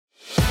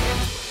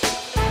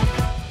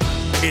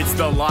It's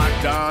the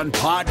Locked On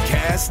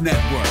Podcast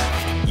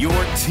Network, your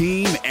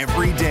team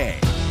every day.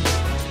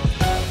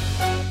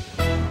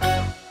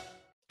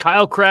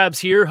 Kyle Krabs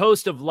here,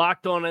 host of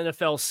Locked On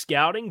NFL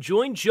Scouting.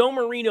 Join Joe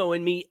Marino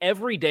and me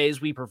every day as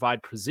we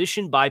provide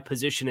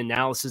position-by-position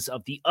analysis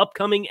of the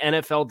upcoming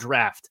NFL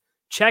Draft.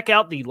 Check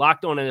out the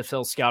Locked On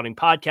NFL Scouting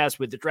podcast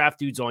with the Draft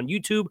Dudes on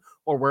YouTube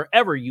or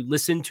wherever you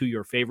listen to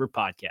your favorite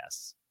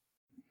podcasts.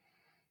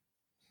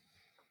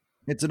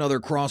 It's another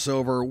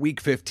crossover,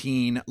 Week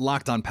 15,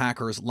 Locked On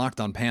Packers,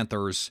 Locked On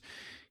Panthers,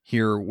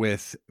 here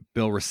with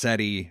Bill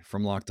Rossetti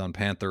from Locked On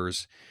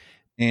Panthers.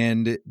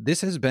 And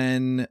this has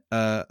been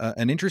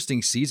an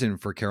interesting season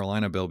for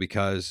Carolina, Bill,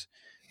 because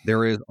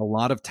there is a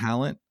lot of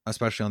talent,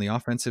 especially on the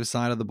offensive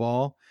side of the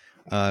ball.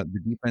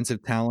 The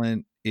defensive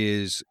talent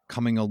is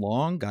coming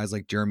along. Guys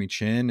like Jeremy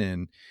Chin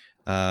and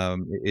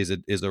is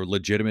a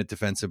legitimate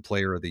defensive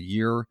player of the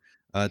year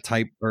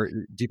type, or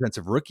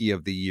defensive rookie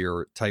of the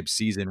year type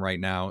season right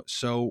now.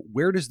 So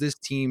where does this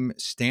team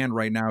stand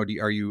right now?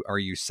 Are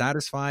you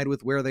satisfied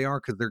with where they are?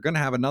 Because they're going to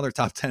have another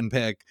top 10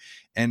 pick,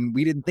 and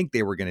we didn't think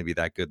they were going to be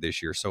that good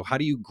this year. So how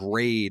do you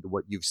grade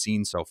what you've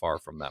seen so far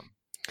from them?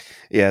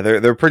 Yeah,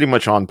 they're pretty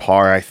much on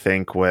par, I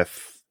think,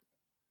 with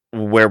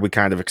where we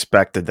kind of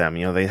expected them.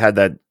 You know, they had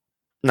that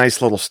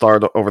nice little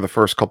start over the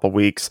first couple of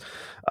weeks,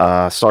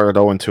 started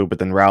 0-2, but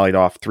then rallied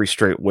off 3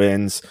 straight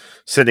wins.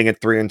 Sitting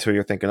at 3-2,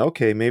 you're thinking,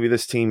 okay, maybe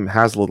this team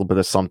has a little bit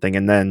of something.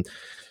 And then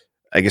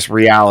I guess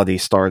reality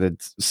started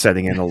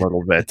setting in a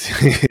little bit.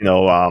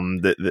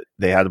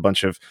 They had a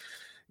bunch of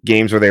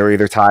games where they were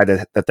either tied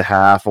at the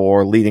half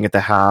or leading at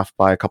the half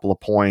by a couple of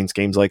points.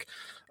 Games like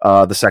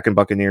the second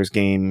Buccaneers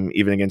game,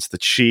 even against the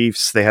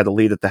Chiefs, they had a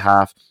lead at the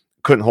half,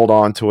 couldn't hold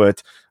on to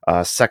it.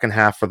 Second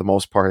half, for the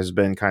most part, has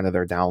been kind of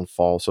their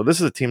downfall. So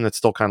this is a team that's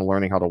still kind of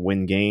learning how to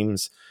win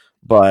games,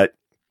 but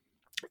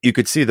you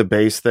could see the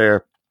base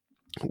there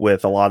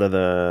with a lot of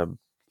the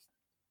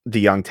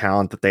young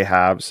talent that they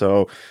have.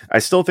 So I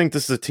still think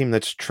this is a team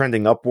that's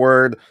trending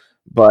upward,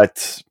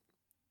 but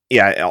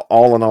yeah,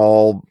 all in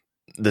all,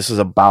 this is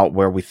about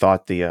where we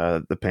thought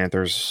the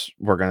Panthers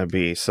were going to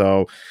be.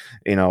 So,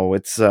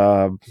 it's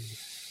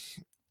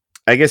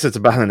I guess it's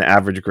about an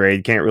average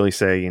grade. Can't really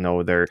say,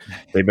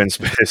 they've been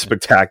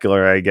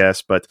spectacular, I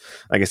guess. But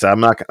like I said, I'm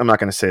not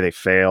going to say they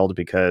failed,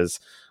 because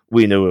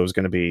we knew it was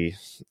going to be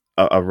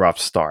a rough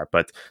start.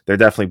 But they're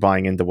definitely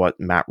buying into what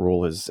Matt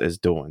Rule is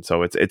doing.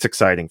 So it's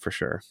exciting for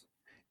sure.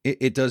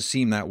 It does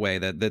seem that way,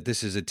 that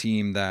this is a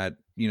team that,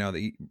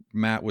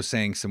 Matt was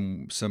saying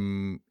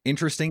some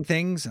interesting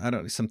things.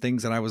 Some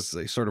things that I was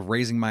sort of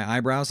raising my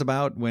eyebrows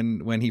about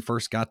when he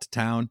first got to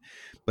town.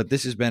 But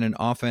this has been an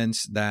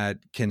offense that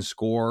can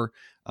score.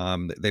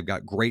 They've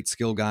got great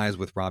skill guys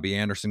with Robbie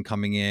Anderson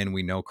coming in.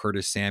 We know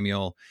Curtis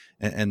Samuel,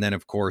 and then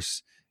of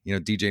course,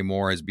 DJ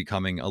Moore is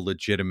becoming a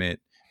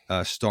legitimate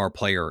star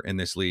player in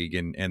this league.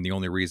 And the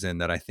only reason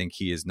that I think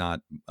he is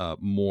not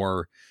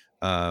more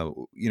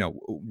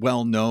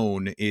well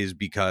known is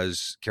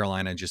because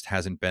Carolina just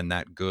hasn't been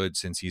that good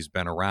since he's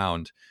been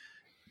around.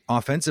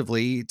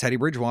 Offensively, Teddy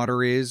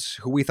Bridgewater is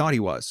who we thought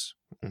he was.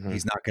 Mm-hmm.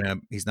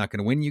 He's not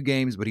gonna win you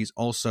games, but he's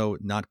also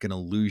not gonna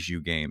lose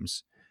you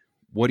games.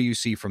 What do you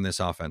see from this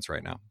offense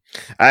right now?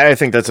 I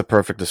think that's a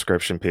perfect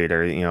description,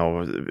 Peter.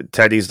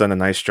 Teddy's done a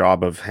nice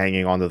job of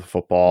hanging onto the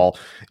football.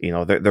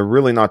 They're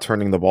really not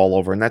turning the ball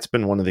over, and that's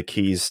been one of the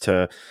keys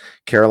to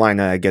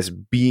Carolina, I guess,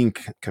 being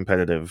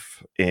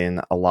competitive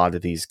in a lot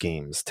of these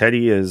games.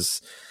 Teddy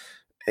is,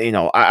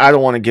 I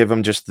don't want to give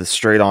him just the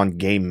straight-on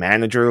game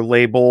manager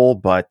label,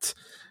 but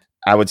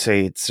I would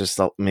say it's just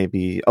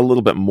maybe a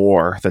little bit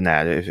more than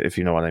that, if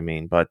you know what I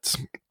mean. But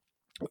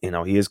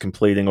he is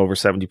completing over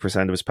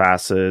 70% of his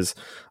passes.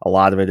 A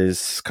lot of it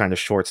is kind of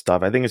short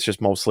stuff. I think it's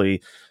just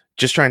mostly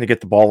just trying to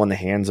get the ball in the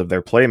hands of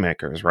their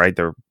playmakers, right?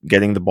 They're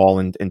getting the ball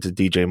into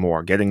DJ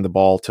Moore, getting the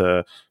ball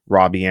to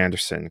Robbie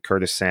Anderson,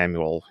 Curtis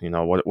Samuel,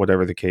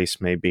 whatever the case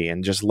may be,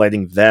 and just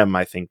letting them,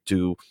 I think,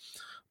 do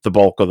the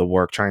bulk of the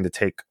work, trying to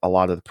take a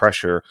lot of the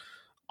pressure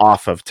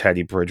off of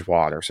Teddy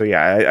Bridgewater. So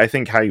yeah, I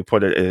think how you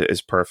put it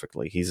is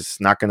perfectly. He's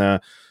not going to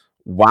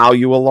wow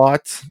you a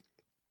lot,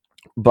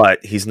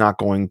 but he's not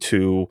going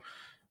to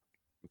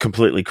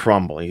completely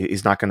crumble.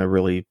 He's not going to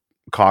really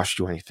cost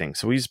you anything.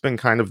 So he's been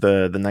kind of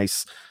the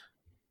nice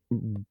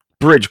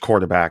bridge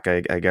quarterback,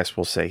 I guess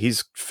we'll say.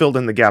 He's filled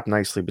in the gap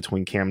nicely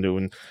between Cam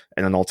Newton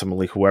and then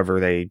ultimately whoever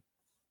they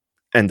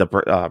end up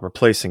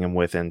replacing him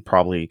with in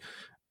probably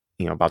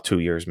about 2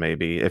 years,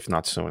 maybe, if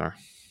not sooner.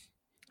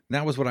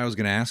 That was what I was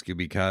going to ask you,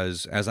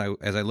 because as I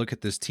look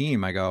at this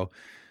team, I go,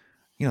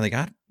 they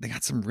got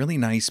some really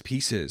nice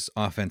pieces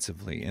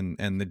offensively,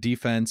 and the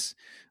defense,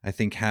 I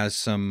think, has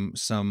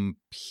some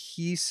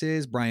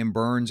pieces. Brian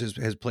Burns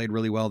has played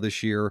really well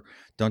this year.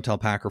 Don't tell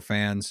Packer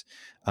fans.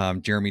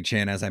 Jeremy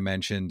Chin, as I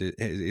mentioned,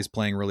 is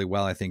playing really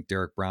well. I think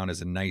Derek Brown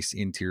is a nice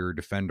interior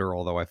defender,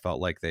 although I felt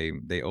like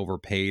they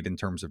overpaid in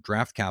terms of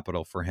draft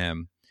capital for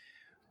him.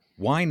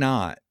 Why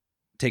not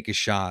take a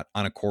shot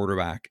on a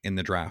quarterback in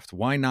the draft?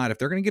 Why not? If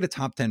they're going to get a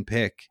top 10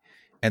 pick,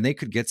 and they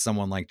could get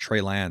someone like Trey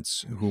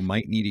Lance, who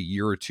might need a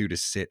year or two to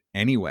sit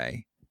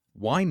anyway,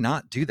 why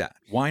not do that?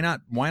 Why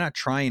not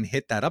try and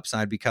hit that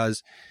upside?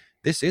 Because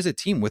this is a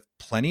team with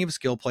plenty of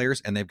skill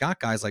players, and they've got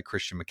guys like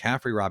Christian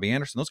McCaffrey, Robbie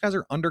Anderson. Those guys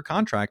are under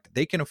contract.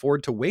 They can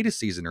afford to wait a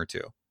season or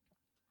two.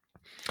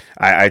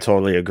 I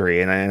totally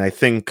agree. And I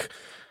think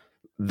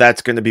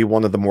that's going to be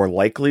one of the more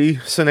likely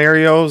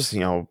scenarios.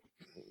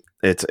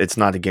 It's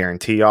not a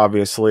guarantee,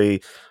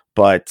 obviously,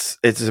 but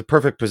it's a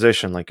perfect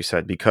position, like you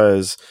said,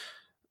 because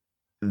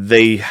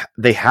they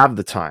have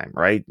the time,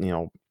 right?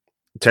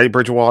 Teddy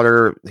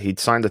Bridgewater, he'd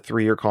signed a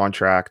 3-year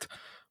contract,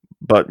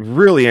 but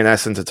really, in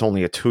essence, it's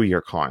only a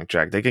 2-year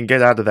contract. They can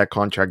get out of that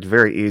contract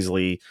very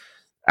easily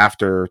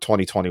after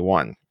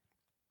 2021.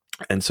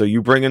 And so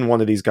you bring in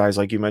one of these guys,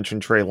 like you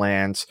mentioned, Trey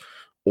Lance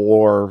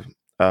or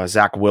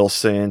Zach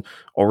Wilson,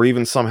 or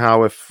even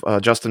somehow if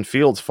Justin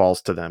Fields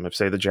falls to them, if,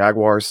 say, the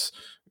Jaguars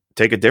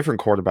take a different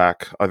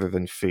quarterback other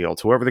than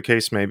Fields, whoever the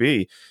case may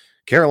be,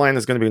 Carolina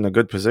is going to be in a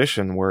good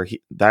position where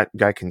that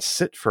guy can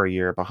sit for a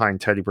year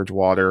behind Teddy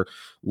Bridgewater,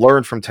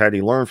 learn from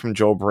Teddy, learn from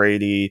Joe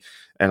Brady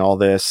and all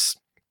this,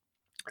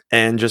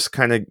 and just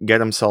kind of get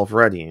himself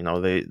ready.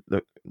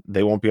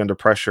 They won't be under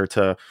pressure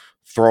to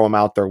throw him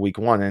out there week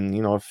one. And,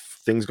 if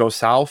things go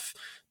south,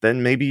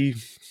 then maybe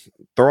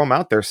throw him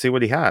out there, see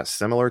what he has.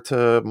 Similar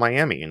to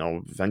Miami,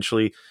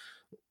 eventually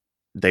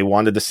they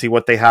wanted to see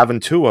what they have in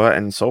Tua,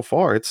 and so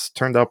far it's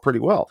turned out pretty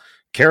well.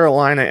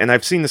 Carolina, and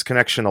I've seen this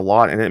connection a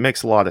lot, and it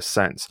makes a lot of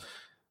sense.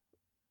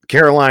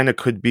 Carolina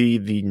could be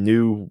the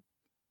new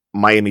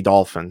Miami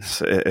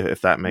Dolphins,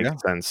 if that makes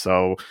sense.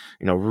 So,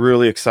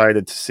 really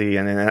excited to see.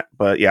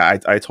 But yeah,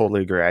 I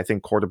totally agree. I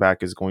think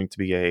quarterback is going to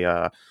be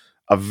a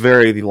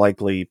very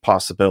likely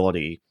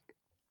possibility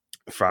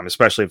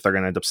especially if they're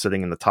going to end up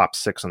sitting in the top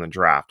 6 in the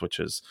draft, which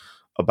is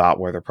about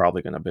where they're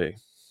probably going to be.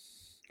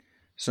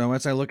 So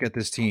as I look at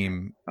this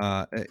team,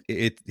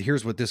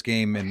 here's what this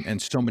game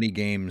and so many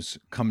games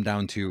come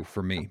down to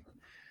for me.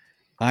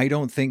 I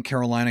don't think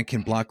Carolina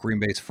can block Green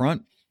Bay's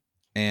front,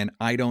 and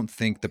I don't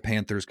think the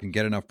Panthers can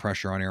get enough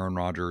pressure on Aaron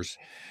Rodgers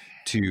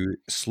to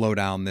slow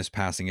down this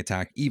passing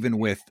attack, even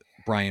with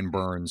Brian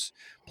Burns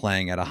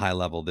playing at a high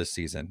level this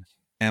season.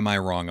 Am I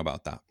wrong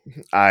about that?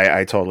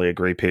 I totally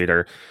agree,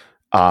 Peter.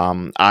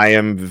 I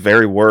am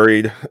very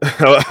worried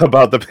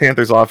about the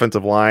Panthers'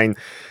 offensive line.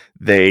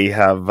 They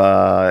have,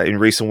 in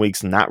recent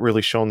weeks, not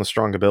really shown the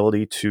strong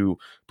ability to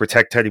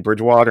protect Teddy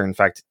Bridgewater. In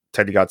fact,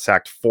 Teddy got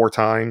sacked 4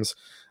 times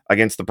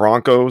against the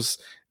Broncos.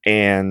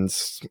 And,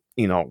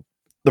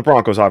 the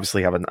Broncos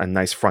obviously have a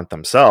nice front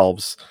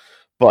themselves.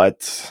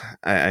 But,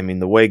 I mean,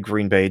 the way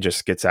Green Bay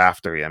just gets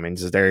after you. I mean,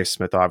 Zadarius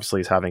Smith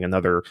obviously is having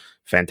another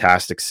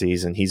fantastic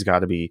season. He's got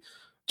to be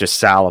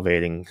just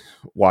salivating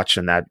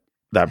watching that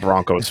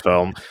Broncos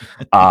film.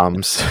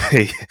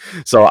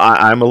 So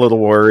I'm a little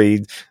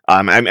worried.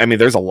 I mean,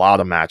 there's a lot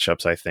of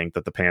matchups I think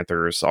that the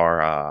Panthers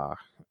are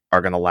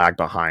going to lag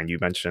behind. You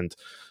mentioned,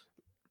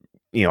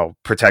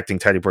 protecting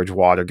Teddy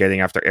Bridgewater,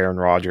 getting after Aaron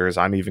Rodgers.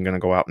 I'm even going to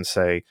go out and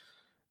say,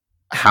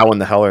 how in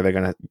the hell are they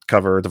going to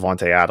cover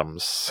Devontae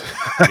Adams?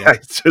 Yeah.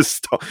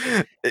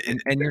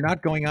 And you're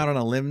not going out on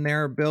a limb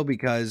there, Bill,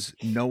 because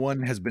no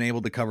one has been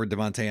able to cover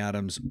Devontae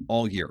Adams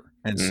all year.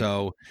 And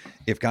so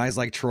if guys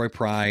like Troy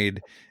Pride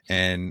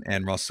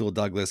and Rasul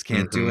Douglas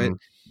can't do it,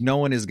 no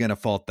one is going to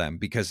fault them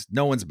because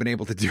no one's been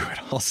able to do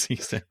it all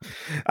season.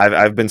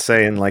 I've been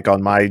saying, like,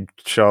 on my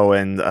show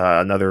and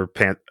another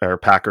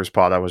Packers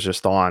pod I was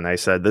just on, I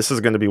said, this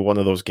is going to be one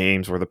of those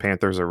games where the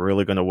Panthers are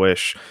really going to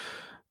wish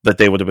that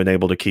they would have been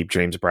able to keep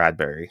James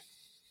Bradberry.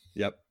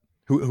 Yep.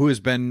 Who has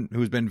been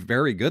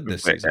very good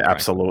this season.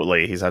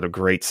 Absolutely. Frankly. He's had a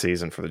great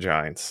season for the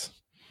Giants.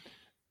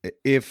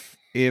 If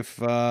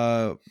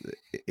the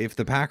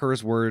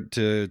Packers were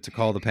to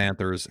call the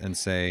Panthers and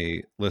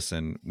say,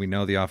 listen, we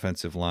know the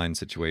offensive line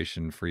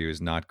situation for you is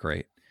not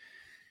great.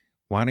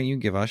 Why don't you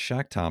give us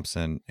Shaq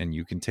Thompson and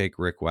you can take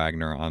Rick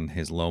Wagner on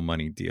his low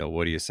money deal?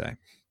 What do you say?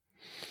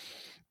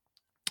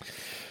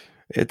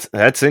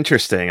 That's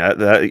interesting.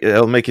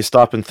 It'll make you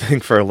stop and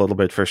think for a little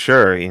bit, for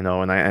sure.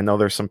 And I know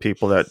there's some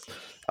people that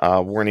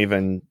weren't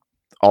even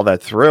all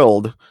that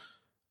thrilled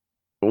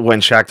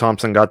when Shaq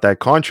Thompson got that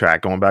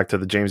contract. Going back to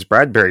the James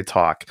Bradberry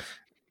talk,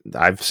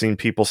 I've seen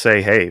people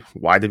say, "Hey,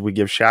 why did we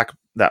give Shaq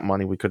that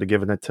money? We could have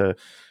given it to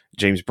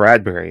James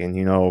Bradberry." And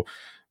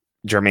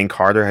Jermaine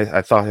Carter,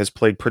 I thought, has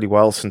played pretty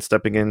well since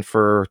stepping in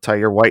for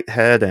Tyre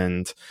Whitehead.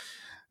 And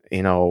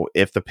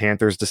if the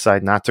Panthers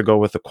decide not to go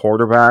with a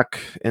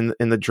quarterback in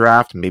the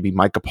draft, maybe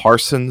Micah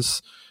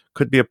Parsons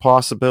could be a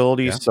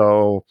possibility. Yeah.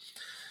 So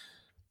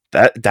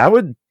that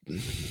would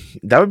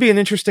be an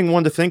interesting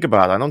one to think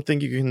about. I don't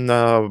think you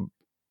can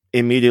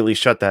immediately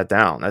shut that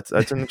down. That's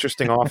an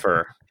interesting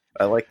offer.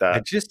 I like that.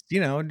 It just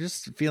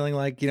feeling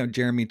like,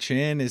 Jeremy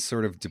Chin is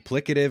sort of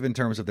duplicative in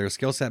terms of their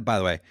skill set. By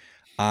the way,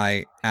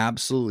 I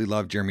absolutely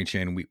love Jeremy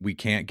Chin. We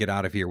can't get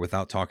out of here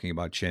without talking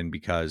about Chin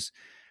because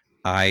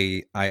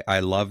I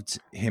loved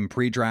him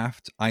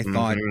pre-draft. I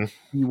thought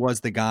he was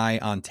the guy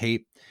on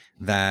tape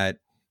that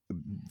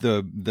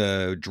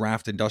the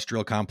draft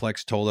industrial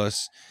complex told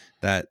us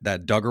that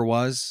Duggar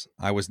was.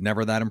 I was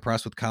never that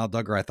impressed with Kyle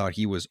Duggar. I thought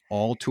he was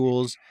all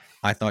tools.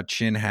 I thought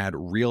Chin had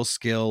real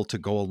skill to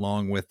go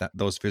along with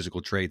those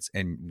physical traits,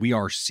 and we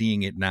are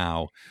seeing it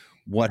now.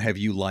 What have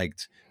you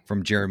liked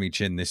from Jeremy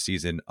Chin this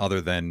season other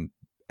than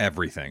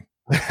everything?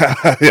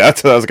 Yeah,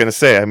 that's what I was going to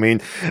say. I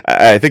mean,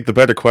 I think the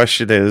better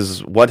question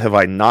is, what have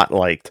I not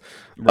liked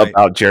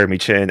about Jeremy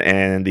Chin?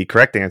 And the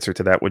correct answer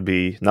to that would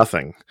be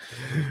nothing,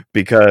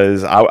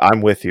 because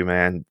I'm with you,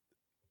 man.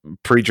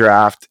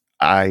 Pre-draft,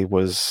 I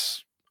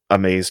was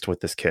amazed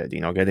with this kid,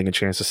 getting a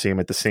chance to see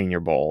him at the Senior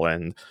Bowl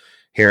and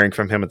hearing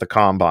from him at the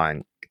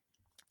Combine.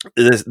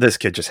 This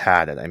kid just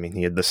had it. I mean,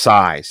 he had the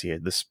size, he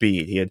had the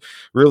speed, he had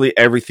really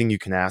everything you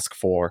can ask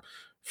for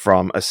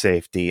from a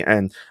safety.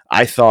 And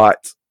I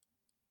thought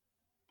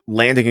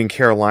landing in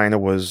Carolina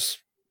was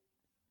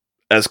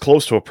as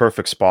close to a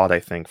perfect spot, I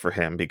think, for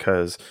him,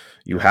 because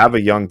you have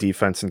a young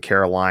defense in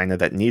Carolina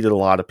that needed a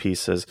lot of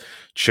pieces.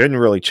 Chin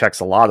really checks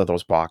a lot of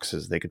those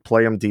boxes. They could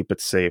play him deep at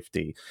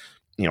safety.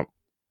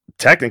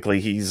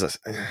 Technically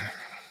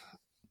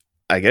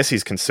I guess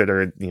he's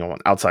considered, an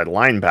outside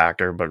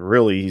linebacker, but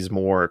really he's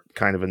more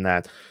kind of in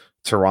that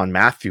Tyrann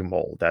Mathieu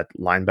mold, that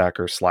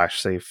linebacker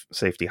 /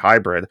 safety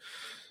hybrid.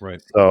 Right.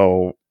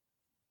 So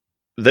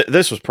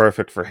this was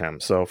perfect for him.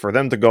 So for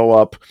them to go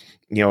up,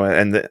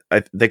 and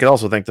they could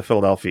also thank the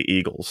Philadelphia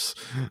Eagles.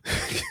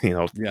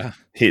 Yeah,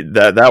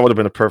 that would have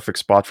been a perfect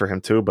spot for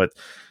him too. But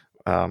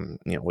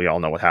we all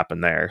know what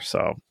happened there.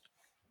 So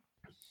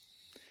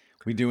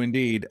we do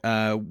indeed.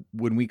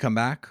 When we come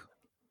back,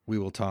 we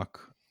will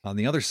talk on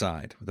the other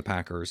side with the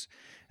Packers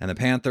and the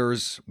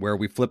Panthers, where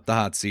we flip the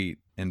hot seat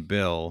and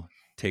Bill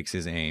takes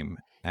his aim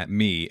at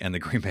me and the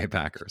Green Bay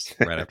Packers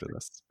right after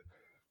this.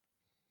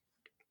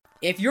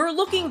 If you're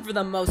looking for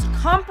the most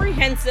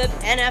comprehensive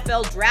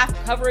NFL draft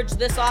coverage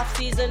this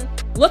offseason,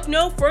 look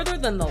no further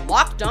than the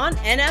Locked On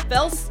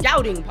NFL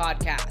Scouting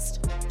Podcast.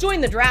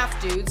 Join the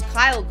draft dudes,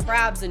 Kyle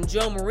Krabs and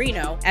Joe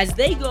Marino, as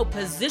they go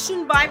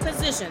position by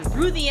position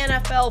through the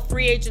NFL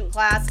free agent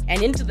class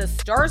and into the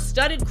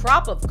star-studded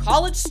crop of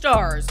college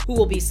stars who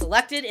will be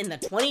selected in the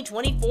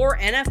 2024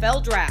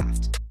 NFL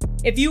Draft.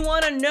 If you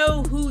want to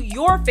know who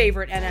your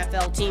favorite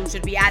NFL team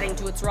should be adding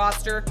to its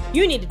roster,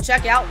 you need to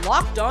check out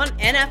Locked On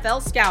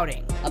NFL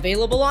Scouting,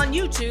 available on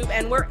YouTube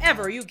and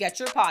wherever you get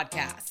your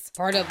podcasts.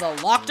 Part of the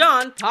Locked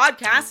On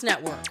Podcast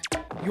Network,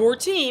 your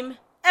team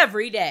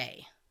every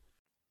day.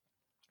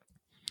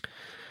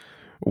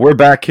 We're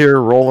back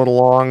here rolling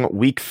along.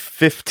 Week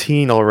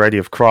 15 already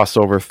of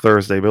Crossover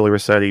Thursday. Billy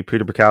Rossetti,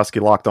 Peter Bukowski,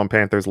 Locked On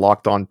Panthers,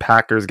 Locked On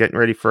Packers, getting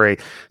ready for a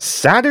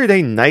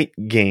Saturday night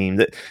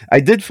game. I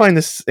did find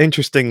this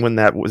interesting when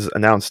that was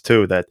announced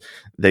too, that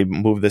they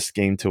moved this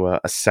game to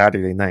a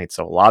Saturday night.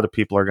 So a lot of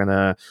people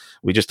are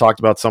we just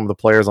talked about some of the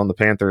players on the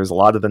Panthers. A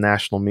lot of the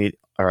national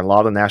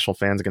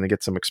fans are going to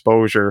get some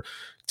exposure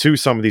to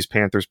some of these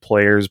Panthers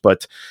players.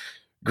 But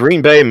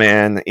Green Bay,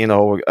 man,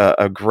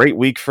 a great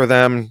week for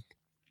them.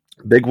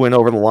 Big win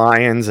over the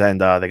Lions,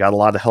 and they got a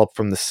lot of help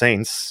from the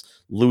Saints,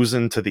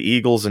 losing to the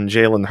Eagles and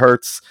Jalen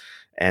Hurts,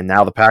 and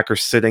now the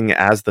Packers sitting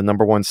as the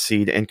number one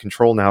seed, in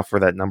control now for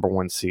that number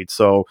one seed.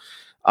 So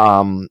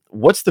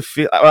what's the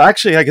feel?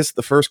 Actually, I guess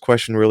the first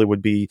question really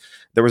would be,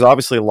 there was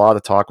obviously a lot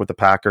of talk with the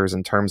Packers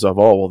in terms of,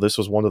 this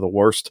was one of the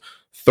worst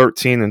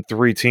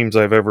 13-3 teams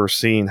I've ever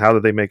seen. How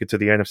did they make it to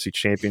the NFC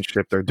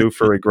Championship? They're due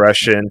for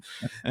regression,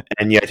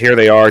 and yet here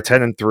they are,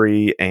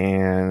 10-3,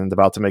 and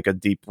about to make a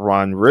deep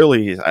run.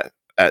 Really,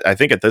 I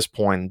think at this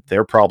point,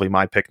 they're probably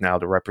my pick now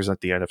to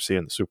represent the NFC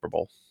in the Super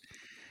Bowl.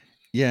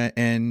 Yeah,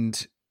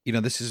 and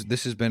this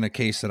has been a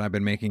case that I've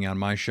been making on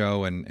my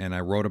show, and I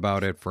wrote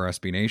about it for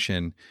SB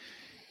Nation.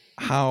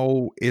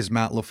 How is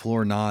Matt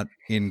LaFleur not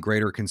in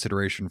greater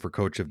consideration for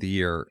Coach of the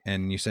Year?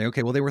 And you say,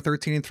 okay, well, they were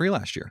 13-3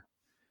 last year,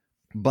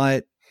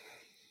 but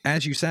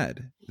as you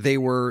said, they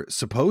were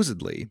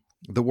supposedly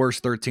the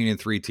worst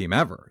 13-3 team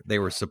ever. They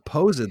were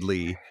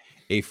supposedly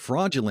a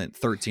fraudulent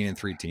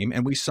 13-3 team,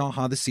 and we saw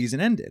how the season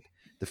ended.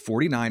 The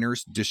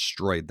 49ers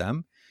destroyed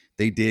them.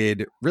 They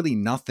did really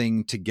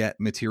nothing to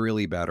get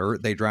materially better.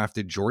 They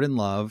drafted Jordan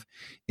Love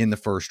in the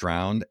first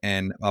round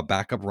and a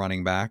backup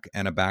running back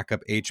and a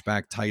backup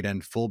H-back tight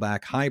end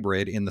fullback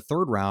hybrid in the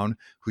third round,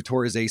 who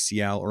tore his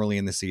ACL early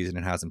in the season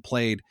and hasn't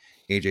played.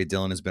 A.J.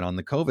 Dillon has been on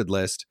the COVID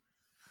list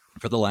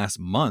for the last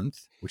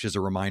month, which is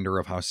a reminder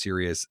of how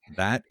serious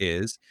that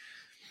is.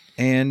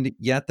 And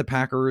yet the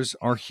Packers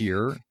are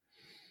here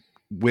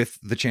with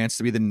the chance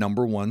to be the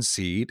number one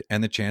seed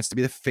and the chance to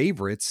be the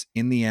favorites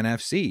in the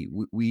NFC.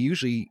 We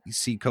usually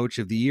see Coach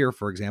of the Year,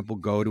 for example,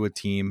 go to a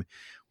team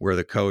where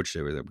the coach,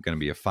 they're going to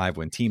be a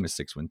 5-win team, a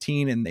 6-win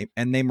team,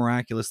 and they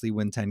miraculously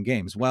win 10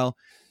 games. Well,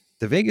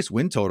 the Vegas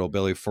win total,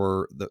 Billy,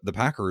 for the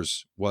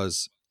Packers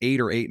was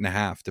 8 or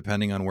 8.5,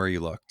 depending on where you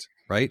looked,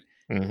 right?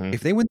 Mm-hmm. If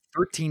they win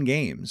 13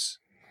 games,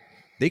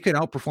 they could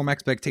outperform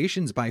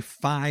expectations by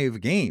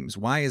 5 games.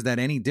 Why is that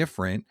any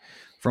different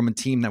from a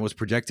team that was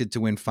projected to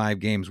win 5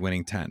 games,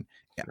 winning 10?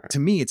 To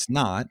me, it's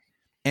not.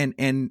 And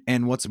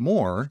what's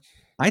more,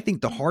 I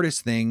think the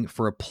hardest thing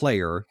for a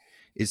player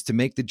is to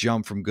make the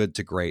jump from good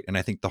to great. And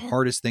I think the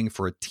hardest thing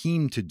for a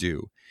team to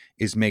do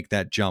is make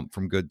that jump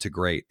from good to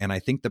great. And I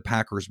think the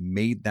Packers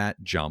made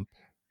that jump.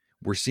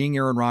 We're seeing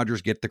Aaron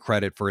Rodgers get the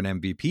credit for an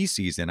MVP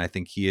season. I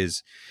think he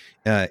is,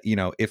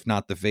 if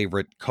not the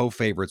favorite,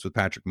 co-favorites with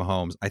Patrick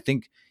Mahomes. I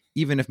think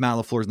even if Matt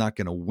LaFleur is not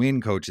going to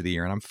win Coach of the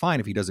Year, and I'm fine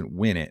if he doesn't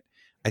win it,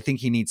 I think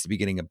he needs to be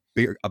getting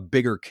a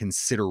bigger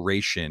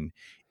consideration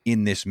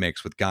in this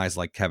mix with guys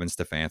like Kevin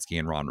Stefanski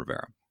and Ron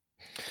Rivera.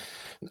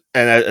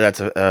 And that's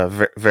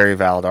a very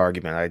valid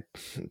argument. I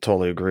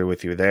totally agree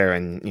with you there.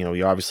 And,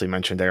 you obviously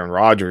mentioned Aaron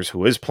Rodgers,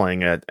 who is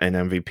playing at an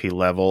MVP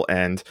level.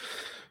 And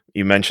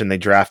you mentioned they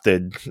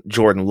drafted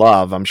Jordan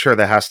Love. I'm sure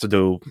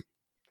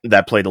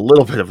that played a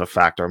little bit of a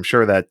factor. I'm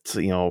sure that,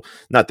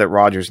 not that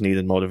Rodgers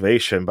needed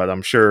motivation, but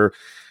I'm sure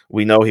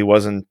we know he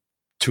wasn't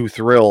too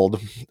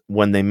thrilled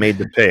when they made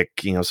the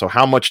pick. So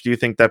how much do you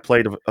think that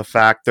played a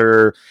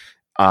factor?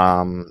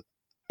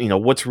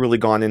 What's really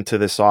gone into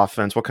this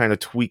offense? What kind of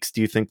tweaks do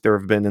you think there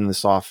have been in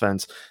this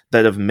offense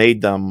that have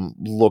made them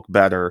look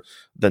better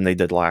than they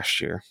did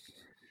last year?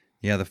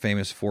 Yeah, the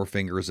famous 4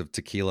 fingers of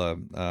tequila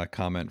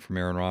comment from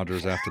Aaron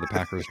Rodgers after the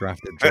Packers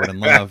drafted Jordan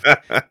Love.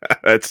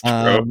 That's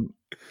true.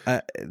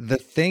 The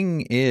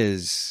thing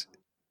is,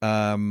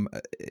 and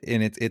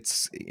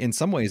it's in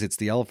some ways it's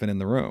the elephant in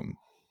the room.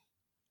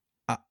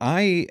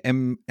 I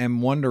am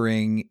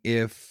wondering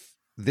if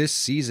this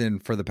season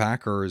for the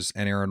Packers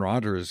and Aaron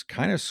Rodgers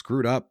kind of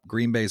screwed up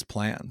Green Bay's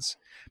plans,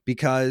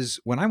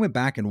 because when I went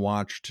back and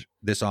watched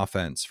this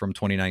offense from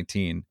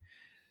 2019,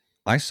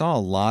 I saw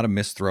a lot of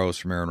missed throws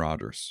from Aaron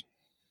Rodgers.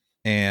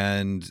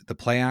 And the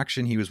play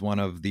action, he was one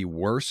of the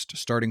worst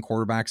starting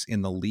quarterbacks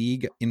in the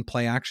league in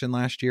play action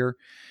last year.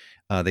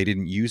 They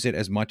didn't use it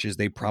as much as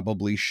they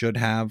probably should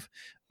have.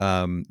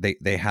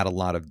 They had a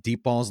lot of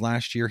deep balls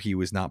last year. He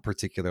was not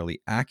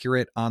particularly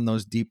accurate on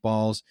those deep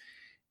balls.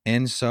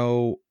 And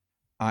so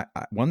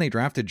when they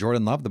drafted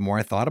Jordan Love, the more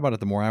I thought about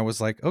it, the more I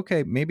was like,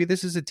 okay, maybe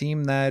this is a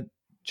team that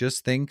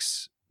just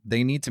thinks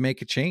they need to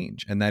make a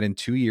change, and that in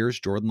 2 years,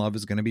 Jordan Love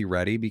is going to be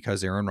ready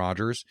because Aaron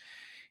Rodgers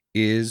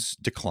is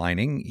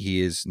declining.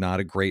 He is not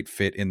a great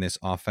fit in this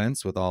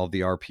offense with all of the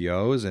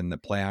RPOs and the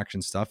play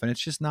action stuff. And it's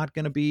just not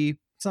going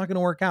to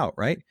work out.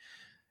 Right.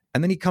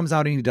 And then he comes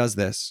out and he does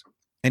this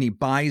and he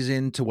buys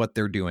into what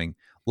they're doing.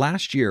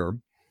 Last year,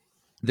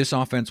 this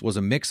offense was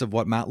a mix of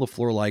what Matt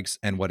LaFleur likes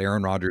and what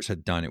Aaron Rodgers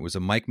had done. It was a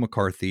Mike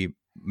McCarthy,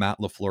 Matt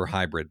LaFleur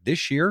hybrid.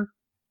 This year,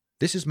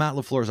 this is Matt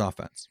LaFleur's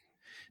offense.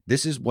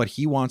 This is what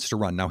he wants to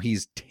run. Now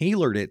he's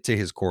tailored it to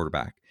his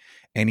quarterback.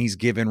 And he's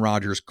given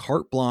Rodgers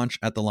carte blanche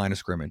at the line of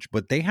scrimmage.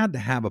 But they had to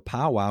have a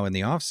powwow in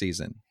the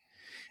offseason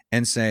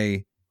and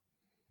say,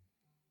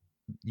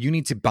 you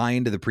need to buy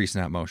into the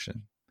pre-snap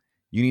motion.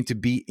 You need to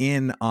be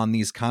in on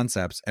these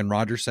concepts. And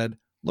Rodgers said,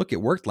 look,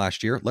 it worked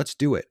last year. Let's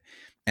do it.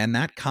 And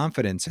that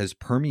confidence has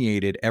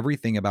permeated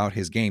everything about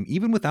his game,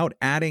 even without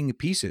adding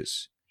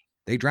pieces.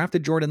 They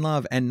drafted Jordan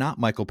Love and not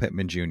Michael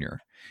Pittman Jr.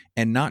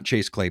 and not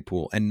Chase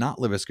Claypool and not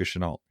Laviska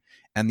Shenault.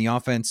 And the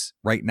offense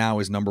right now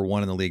is number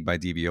 1 in the league by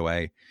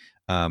DVOA.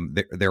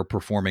 They're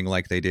performing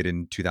like they did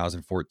in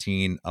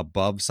 2014,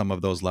 above some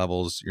of those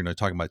levels. You're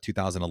talking about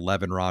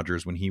 2011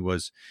 Rodgers when he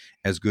was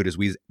as good as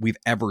we've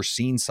ever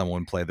seen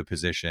someone play the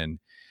position.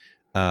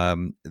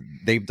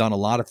 They've done a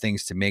lot of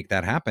things to make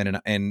that happen,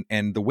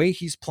 and the way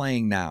he's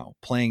playing now,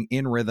 playing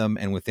in rhythm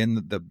and within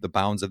the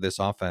bounds of this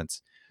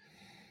offense,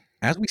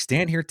 as we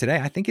stand here today,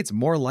 I think it's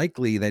more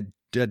likely that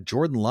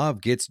Jordan Love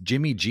gets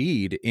Jimmy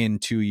G'd in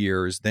 2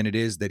 years than it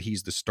is that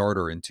he's the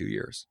starter in 2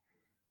 years.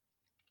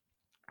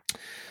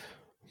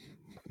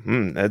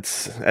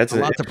 That's a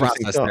lot to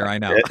process thought. There. I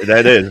know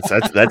that is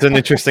that's an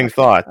interesting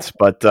thought,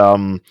 but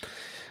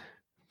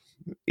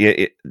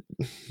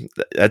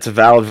that's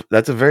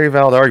a very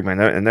valid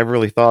argument. I never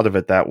really thought of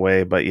it that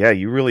way, but yeah,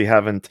 you really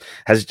haven't.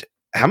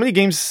 How many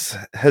games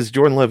has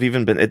Jordan Love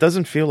even been? It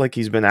doesn't feel like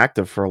he's been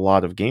active for a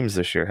lot of games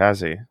this year,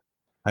 has he?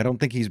 I don't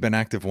think he's been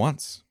active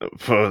once.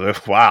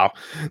 Wow,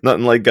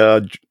 nothing like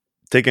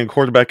taking a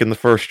quarterback in the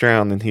first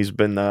round, and he's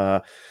been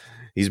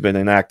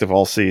inactive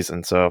all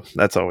season. So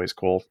that's always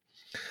cool.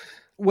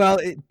 Well,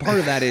 part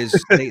of that is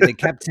they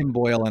kept Tim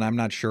Boyle, and I'm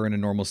not sure in a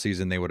normal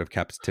season they would have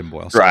kept Tim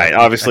Boyle. So right.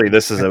 Obviously,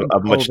 this is a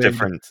much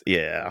different.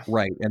 Yeah.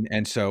 Right.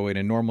 And so in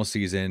a normal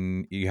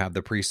season, you have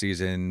the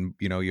preseason,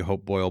 you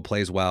hope Boyle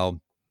plays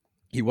well.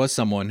 He was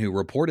someone who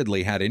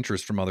reportedly had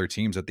interest from other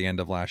teams at the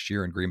end of last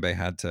year, and Green Bay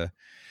had to,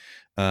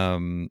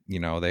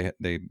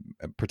 they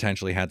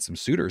potentially had some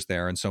suitors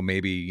there. And so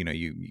maybe,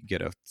 you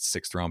get a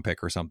 6th round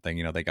pick or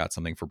something. They got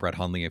something for Brett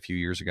Hundley a few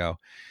years ago.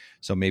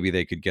 So maybe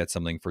they could get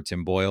something for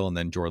Tim Boyle, and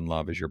then Jordan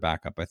Love is your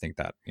backup. I think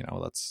that,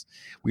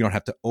 we don't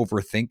have to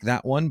overthink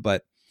that one,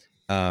 but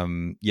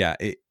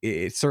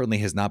it certainly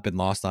has not been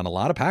lost on a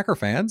lot of Packer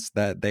fans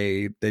that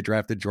they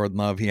drafted Jordan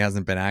Love. He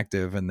hasn't been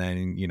active. And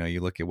then, you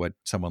look at what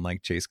someone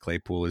like Chase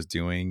Claypool is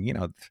doing.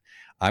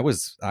 I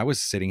was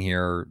sitting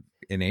here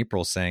in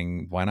April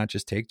saying, why not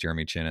just take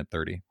Jeremy Chin at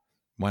 30?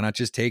 Why not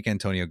just take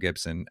Antonio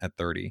Gibson at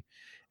 30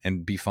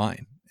 and be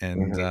fine?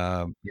 And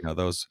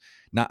those,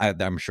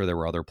 I'm sure there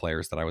were other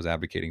players that I was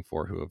advocating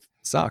for who have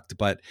sucked,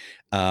 but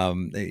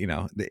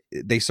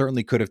they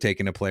certainly could have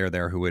taken a player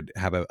there who would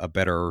have a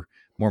better,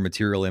 more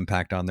material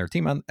impact on their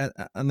team.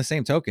 On the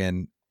same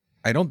token,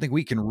 I don't think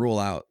we can rule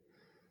out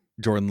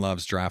Jordan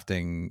Love's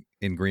drafting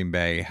in Green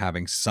Bay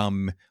having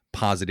some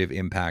positive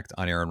impact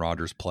on Aaron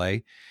Rodgers'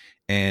 play.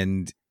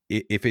 And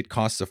if it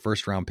costs a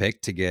first round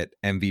pick to get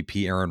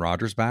MVP Aaron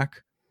Rodgers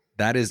back,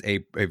 that is a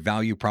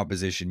value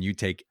proposition you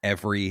take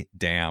every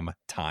damn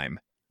time.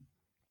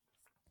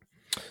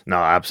 No,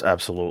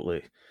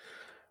 absolutely.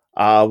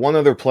 One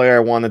other player I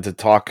wanted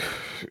to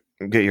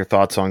get your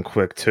thoughts on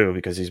quick too,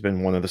 because he's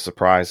been one of the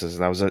surprises,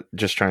 and I was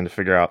just trying to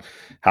figure out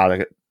how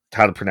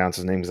to pronounce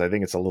his name, because I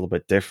think it's a little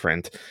bit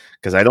different,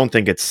 because I don't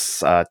think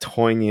it's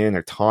Tonyan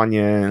or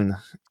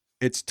Tonyan.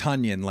 It's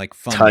Tunyon, like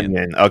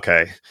Funyun. Tunyon,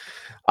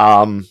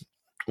 okay.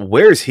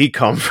 Where's he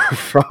come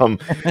from?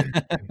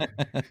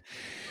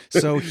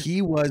 So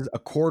he was a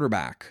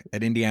quarterback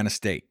at Indiana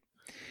State,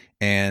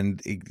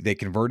 and they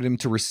converted him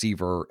to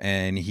receiver,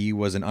 and he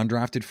was an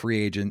undrafted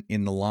free agent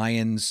in the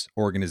Lions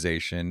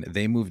organization.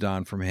 They moved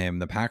on from him.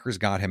 The Packers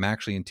got him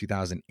actually in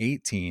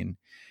 2018.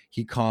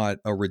 He caught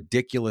a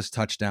ridiculous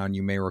touchdown,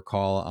 you may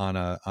recall, on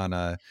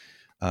a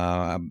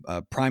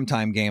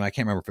primetime game. I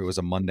can't remember if it was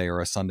a Monday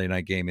or a Sunday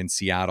night game in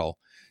Seattle.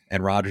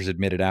 And Rodgers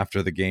admitted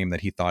after the game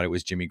that he thought it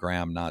was Jimmy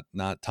Graham, not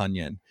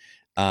Tunyon.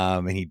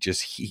 And he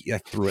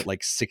threw it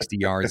like 60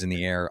 yards in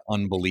the air.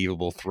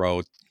 Unbelievable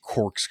throw,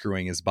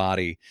 corkscrewing his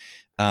body.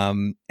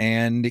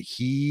 And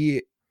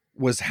he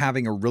was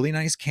having a really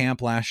nice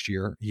camp last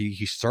year.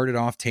 He started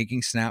off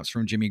taking snaps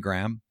from Jimmy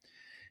Graham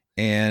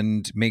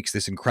and makes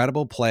this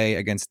incredible play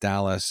against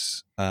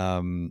Dallas,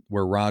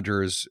 where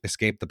Rodgers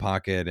escaped the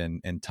pocket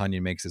and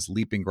Tunyon makes this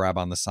leaping grab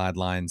on the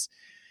sidelines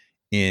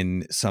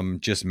in some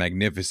just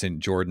magnificent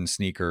Jordan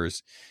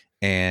sneakers,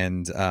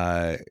 and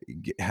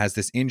has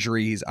this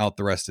injury. He's out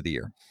the rest of the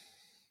year.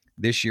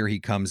 This year he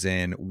comes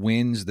in,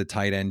 wins the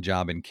tight end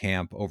job in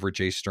camp over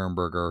Jay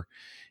Sternberger,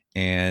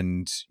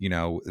 and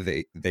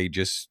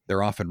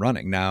they're off and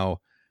running. Now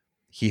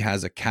he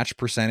has a catch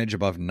percentage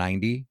above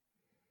 90.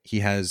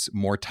 He has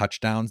more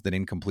touchdowns than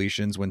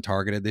incompletions when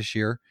targeted this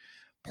year.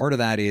 Part of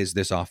that is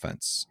this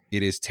offense.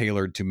 It is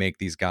tailored to make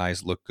these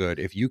guys look good.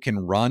 If you can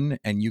run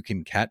and you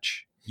can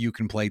catch, you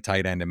can play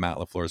tight end in Matt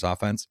LaFleur's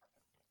offense,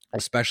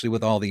 especially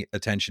with all the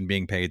attention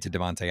being paid to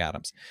Devontae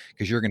Adams,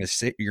 because you're going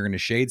to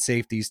shade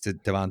safeties to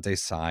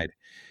Devontae's side,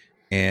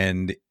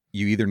 and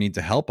you either need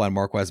to help on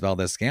Marquez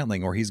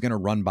Valdez-Scantling or he's going to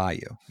run by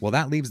you. Well,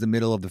 that leaves the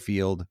middle of the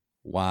field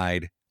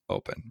wide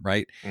open,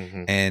 right?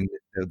 Mm-hmm. And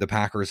the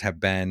Packers have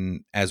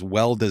been as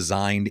well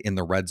designed in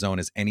the red zone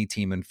as any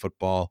team in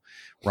football.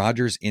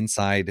 Rodgers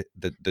inside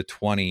the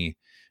 20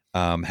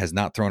 has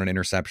not thrown an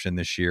interception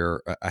this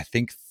year. I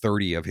think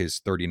 30 of his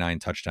 39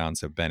 touchdowns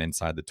have been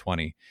inside the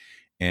 20.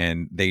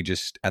 And they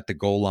just, at the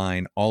goal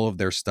line, all of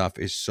their stuff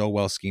is so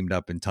well schemed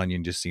up, and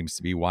Tunyon just seems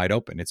to be wide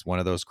open. It's one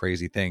of those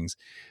crazy things.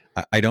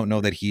 I don't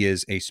know that he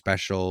is a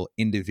special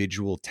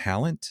individual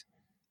talent,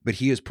 but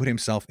he has put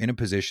himself in a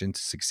position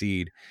to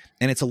succeed.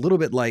 And it's a little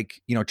bit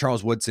like,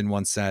 Charles Woodson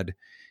once said,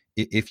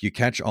 if you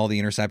catch all the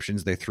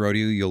interceptions they throw to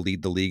you, you'll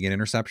lead the league in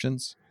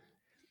interceptions.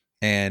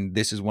 And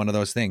this is one of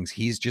those things.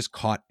 He's just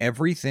caught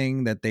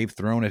everything that they've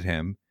thrown at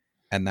him,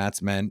 and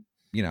that's meant,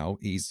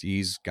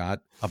 he's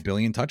got 1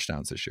 billion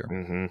touchdowns this year.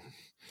 Mm-hmm.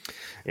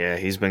 Yeah,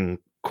 he's been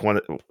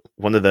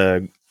one of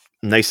the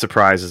nice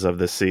surprises of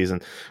this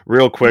season.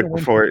 Real quick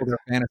before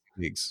fantasy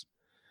leagues.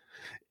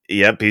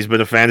 Yep, he's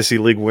been a fantasy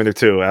league winner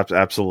too.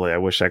 Absolutely. I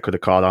wish I could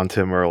have caught on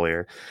to him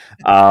earlier.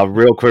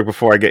 Real quick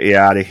before I get you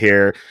out of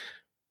here,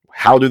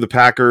 how do the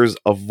Packers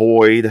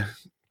avoid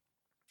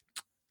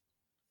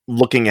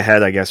looking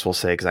ahead, I guess we'll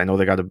say, because I know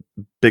they got a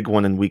big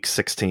one in Week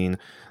 16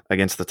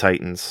 against the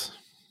Titans?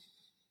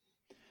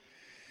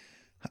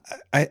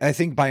 I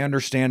think by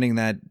understanding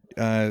that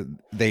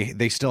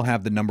they still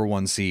have the number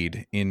 1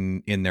 seed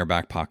in their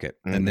back pocket,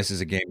 and this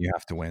is a game you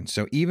have to win.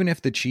 So even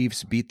if the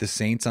Chiefs beat the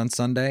Saints on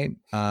Sunday,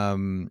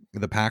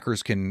 the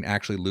Packers can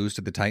actually lose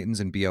to the Titans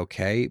and be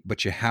okay,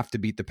 but you have to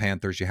beat the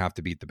Panthers, you have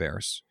to beat the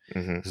Bears.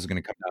 Mm-hmm. This is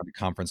going to come down to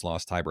conference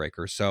loss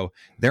tiebreakers. So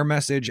their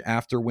message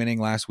after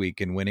winning last week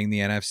and winning the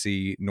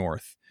NFC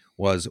North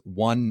was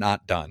 1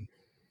 not done.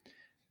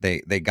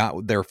 They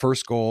got their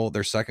first goal.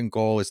 Their second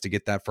goal is to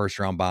get that first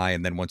round bye.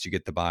 And then once you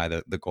get the bye,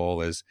 the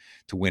goal is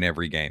to win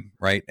every game,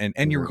 right?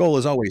 And your goal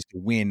is always to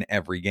win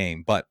every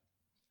game. But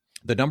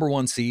the number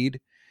 1 seed,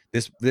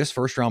 this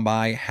first round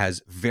bye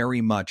has very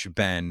much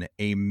been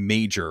a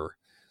major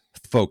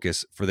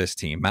focus for this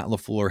team. Matt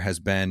LaFleur has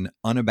been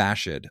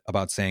unabashed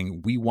about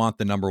saying, we want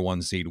the number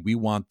 1 seed. We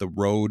want the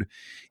road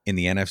in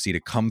the NFC to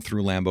come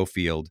through Lambeau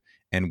Field,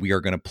 and we are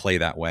going to play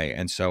that way.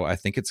 And so I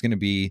think it's going to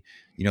be,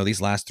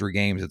 these last 3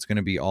 games, it's going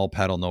to be all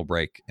pedal, no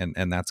brake.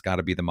 And that's got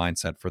to be the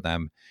mindset for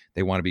them.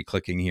 They want to be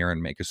clicking here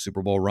and make a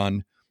Super Bowl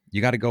run.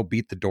 You got to go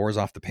beat the doors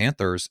off the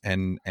Panthers.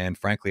 And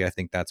frankly, I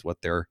think that's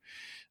what they're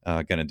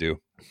going to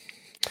do.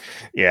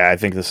 Yeah, I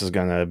think this is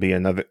going to be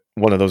another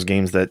one of those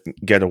games that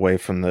get away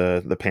from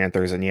the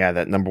Panthers. And yeah,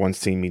 that number one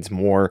team means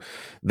more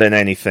than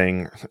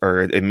anything,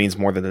 or it means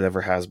more than it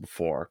ever has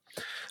before.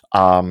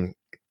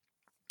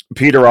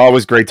 Peter,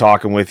 always great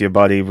talking with you,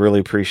 buddy. Really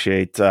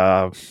appreciate,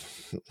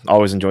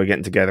 always enjoy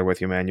getting together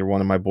with you, man. You're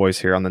one of my boys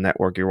here on the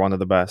network. You're one of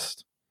the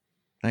best.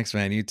 Thanks,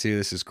 man. You too.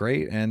 This is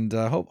great. And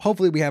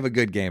hopefully we have a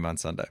good game on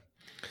Sunday.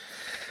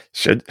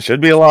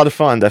 Should be a lot of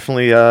fun.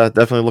 Definitely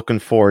looking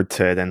forward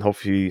to it, and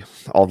hopefully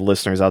all the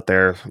listeners out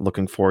there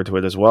looking forward to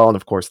it as well. And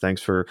of course,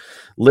 thanks for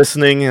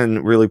listening,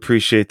 and really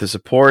appreciate the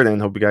support.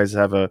 And hope you guys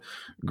have a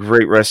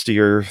great rest of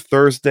your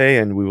Thursday.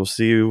 And we will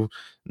see you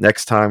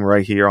next time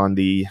right here on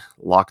the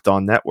Locked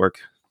On Network.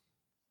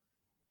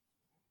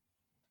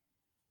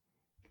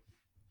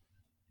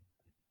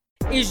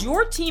 Is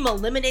your team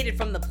eliminated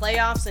from the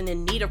playoffs and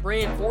in need of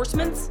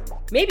reinforcements?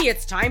 Maybe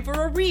it's time for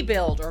a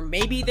rebuild, or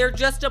maybe they're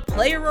just a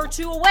player or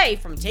two away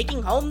from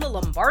taking home the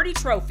Lombardi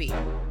Trophy.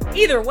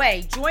 Either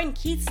way, join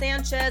Keith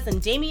Sanchez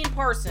and Damian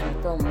Parson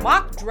for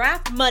Mock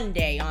Draft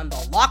Monday on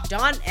the Locked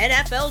On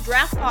NFL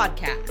Draft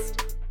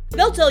Podcast.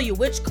 They'll tell you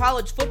which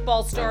college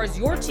football stars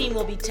your team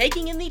will be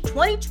taking in the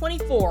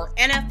 2024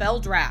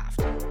 NFL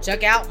Draft.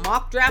 Check out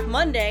Mock Draft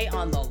Monday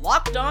on the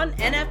Locked On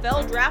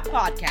NFL Draft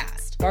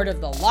Podcast, part of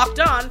the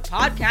Locked On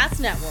Podcast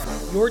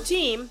Network, your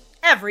team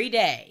every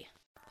day.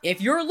 If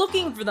you're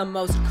looking for the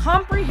most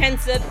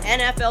comprehensive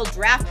NFL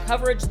draft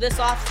coverage this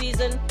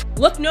offseason,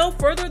 look no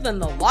further than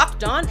the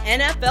Locked On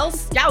NFL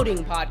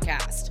Scouting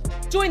Podcast.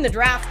 Join the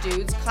draft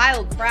dudes,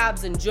 Kyle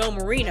Krabs and Joe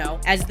Marino,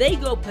 as they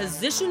go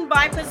position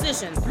by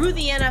position through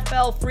the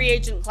NFL free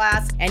agent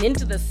class and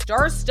into the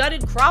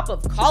star-studded crop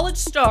of college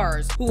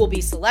stars who will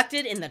be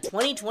selected in the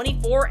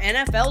 2024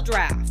 NFL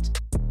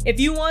Draft. If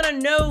you want to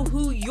know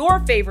who your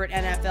favorite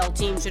NFL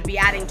team should be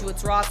adding to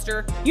its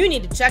roster, you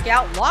need to check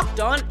out Locked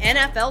On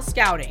NFL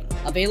Scouting,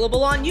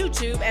 available on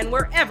YouTube and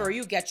wherever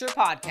you get your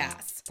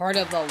podcasts. Part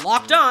of the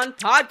Locked On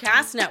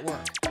Podcast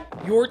Network,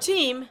 your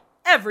team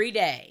every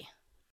day.